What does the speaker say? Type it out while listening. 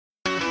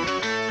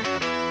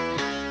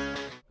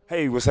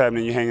Hey, what's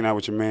happening? You're hanging out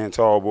with your man,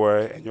 Tall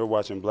Boy, and you're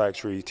watching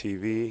BLACKTREE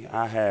TV.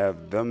 I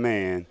have the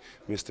man,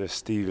 Mr.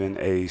 Stephen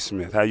A.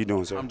 Smith. How you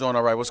doing, sir? I'm doing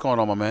all right. What's going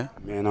on, my man?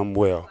 Man, I'm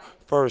well.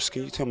 First,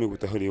 can you tell me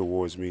what the Hoodie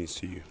Awards means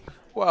to you?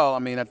 Well, I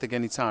mean, I think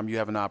anytime you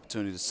have an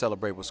opportunity to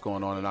celebrate what's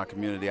going on in our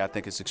community, I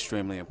think it's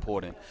extremely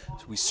important.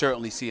 We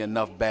certainly see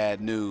enough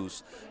bad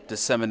news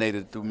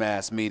disseminated through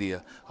mass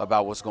media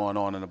about what's going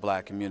on in the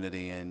black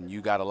community, and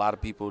you got a lot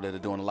of people that are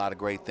doing a lot of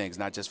great things,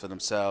 not just for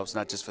themselves,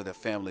 not just for their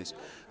families,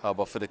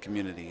 but for the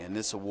community. And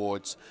this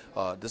awards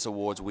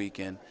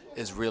weekend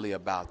is really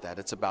about that.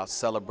 It's about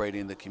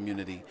celebrating the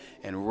community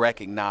and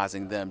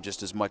recognizing them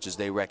just as much as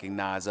they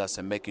recognize us,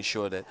 and making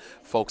sure that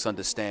folks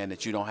understand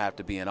that you don't have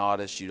to be an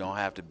artist, you don't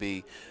have to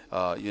be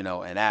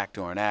an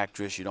actor or an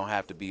actress, you don't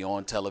have to be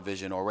on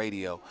television or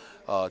radio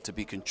to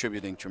be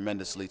contributing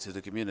tremendously to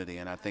the community.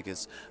 And I think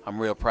I'm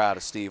real proud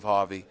of Steve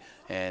Harvey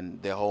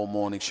and their whole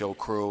morning show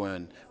crew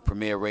and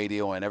Premier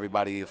Radio and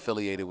everybody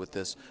affiliated with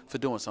this for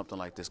doing something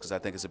like this, because I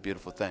think it's a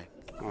beautiful thing.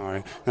 All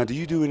right. Now, do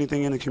you do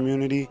anything in the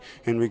community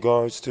in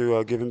regards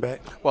to giving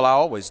back? Well, I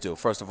always do.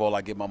 First of all,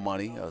 I give my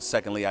money.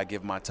 Secondly, I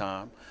give my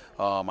time.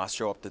 I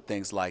show up to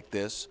things like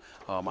this.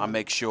 I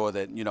make sure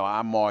that,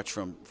 I march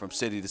from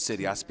city to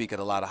city. I speak at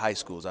a lot of high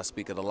schools. I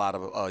speak at a lot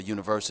of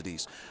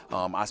universities.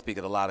 I speak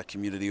at a lot of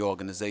community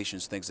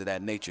organizations, things of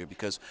that nature,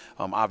 because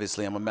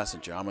obviously I'm a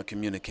messenger. I'm a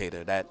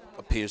communicator. That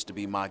appears to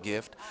be my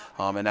gift,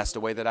 and that's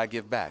the way that I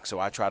give back. So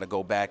I try to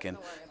go back and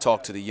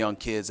talk to the young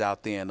kids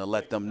out there and to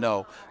let them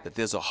know that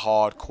there's a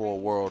hardcore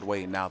world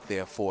waiting out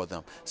there for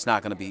them. It's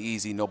not going to be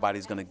easy.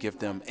 Nobody's going to give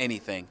them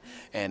anything,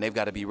 and they've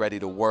got to be ready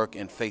to work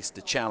and face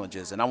the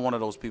challenges. And I'm one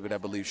of those people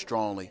that believe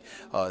strongly,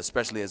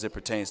 especially as it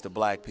pertains to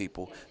black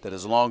people, that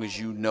as long as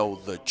you know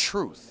the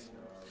truth,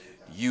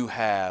 you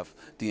have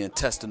the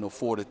intestinal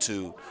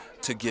fortitude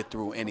to get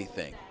through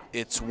anything.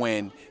 It's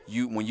when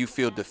you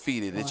feel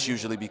defeated, it's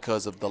usually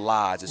because of the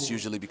lies. It's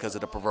usually because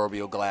of the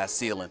proverbial glass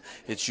ceiling.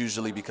 It's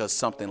usually because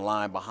something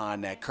lying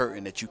behind that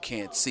curtain that you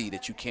can't see,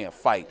 that you can't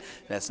fight.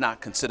 That's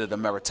not considered a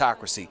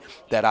meritocracy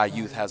that our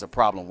youth has a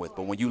problem with.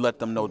 But when you let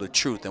them know the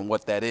truth and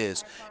what that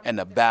is and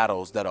the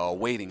battles that are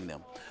awaiting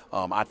them,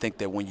 I think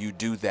that when you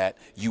do that,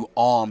 you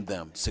arm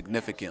them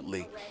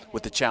significantly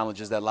with the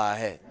challenges that lie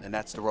ahead. And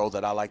that's the role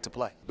that I like to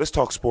play. Let's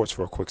talk sports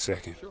for a quick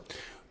second. Sure.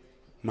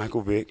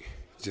 Michael Vick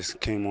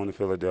just came on to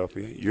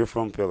Philadelphia. You're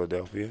from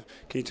Philadelphia.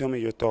 Can you tell me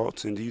your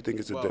thoughts, and do you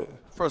think it's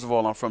First of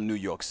all, I'm from New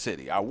York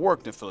City. I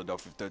worked in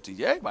Philadelphia for 13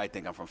 years. Everybody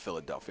think I'm from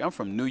Philadelphia. I'm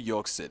from New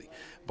York City.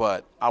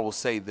 But I will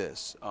say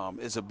this.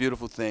 It's a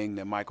beautiful thing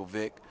that Michael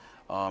Vick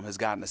has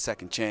gotten a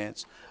second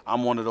chance.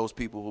 I'm one of those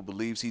people who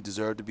believes he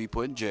deserved to be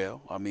put in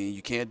jail. I mean,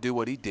 you can't do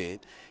what he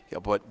did,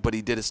 but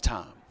he did his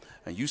time.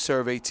 And you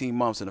serve 18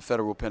 months in a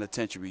federal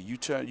penitentiary.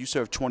 You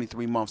serve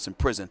 23 months in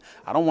prison.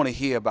 I don't want to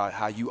hear about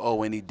how you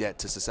owe any debt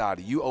to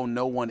society. You owe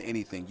no one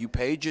anything. You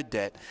paid your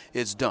debt.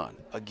 It's done.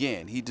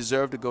 Again, he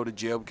deserved to go to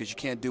jail because you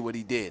can't do what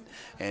he did.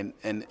 And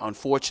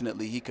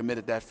unfortunately, he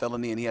committed that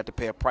felony and he had to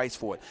pay a price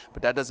for it.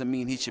 But that doesn't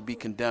mean he should be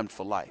condemned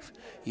for life.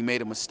 He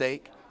made a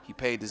mistake. He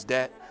paid his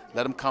debt.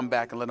 Let him come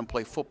back and let him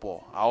play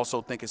football. I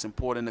also think it's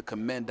important to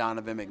commend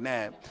Donovan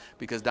McNabb,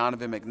 because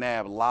Donovan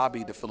McNabb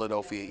lobbied the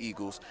Philadelphia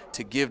Eagles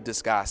to give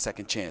this guy a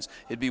second chance.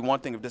 It'd be one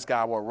thing if this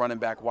guy were a running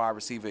back, wide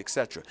receiver,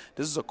 etc.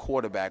 This is a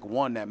quarterback,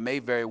 one that may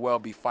very well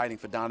be fighting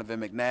for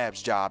Donovan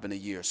McNabb's job in a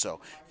year or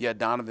so. Yet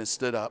Donovan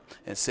stood up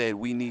and said,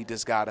 we need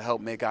this guy to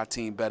help make our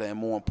team better, and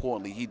more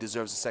importantly, he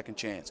deserves a second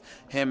chance.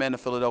 Him and the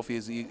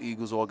Philadelphia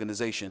Eagles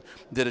organization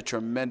did a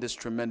tremendous,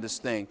 tremendous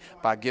thing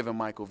by giving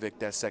Michael Vick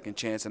that second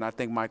chance, and I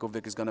think Michael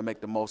Vick is going to make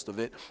the most of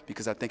it,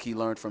 because I think he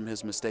learned from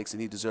his mistakes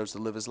and he deserves to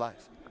live his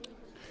life.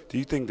 Do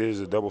you think there's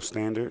a double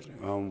standard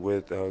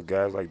with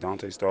guys like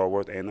Donte,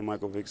 Stallworth, and the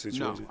Michael Vick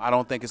situation? No, I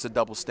don't think it's a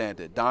double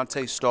standard.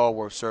 Donte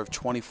Stallworth served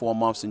 24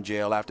 months in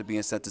jail after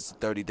being sentenced to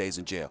 30 days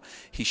in jail.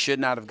 He should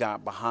not have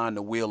got behind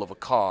the wheel of a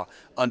car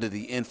under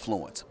the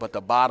influence. But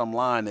the bottom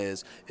line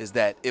is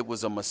that it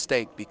was a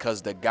mistake,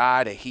 because the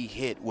guy that he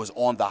hit was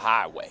on the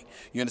highway.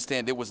 You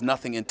understand? There was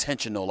nothing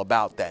intentional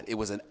about that. It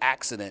was an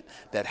accident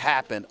that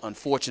happened.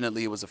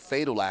 Unfortunately, it was a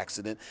fatal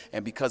accident,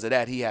 and because of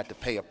that, he had to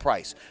pay a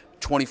price.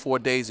 24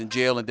 days in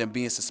jail and then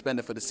being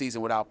suspended for the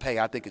season without pay,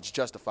 I think it's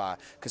justified,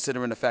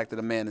 considering the fact that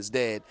the man is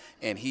dead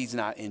and he's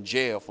not in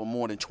jail for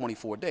more than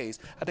 24 days.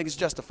 I think it's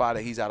justified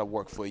that he's out of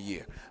work for a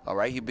year. All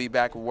right, he'll be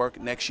back at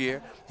work next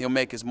year. He'll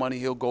make his money.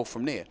 He'll go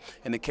from there.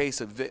 In the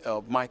case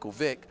of Michael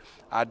Vick,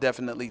 I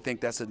definitely think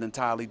that's an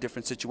entirely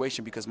different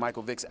situation, because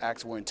Michael Vick's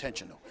acts were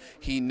intentional.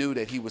 He knew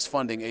that he was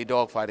funding a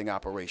dogfighting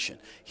operation.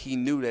 He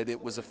knew that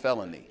it was a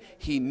felony.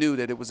 He knew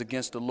that it was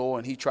against the law,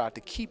 and he tried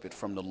to keep it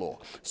from the law.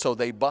 So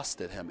they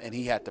busted him, and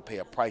he had to pay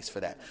a price for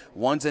that.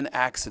 One's an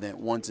accident,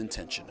 one's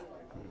intentional.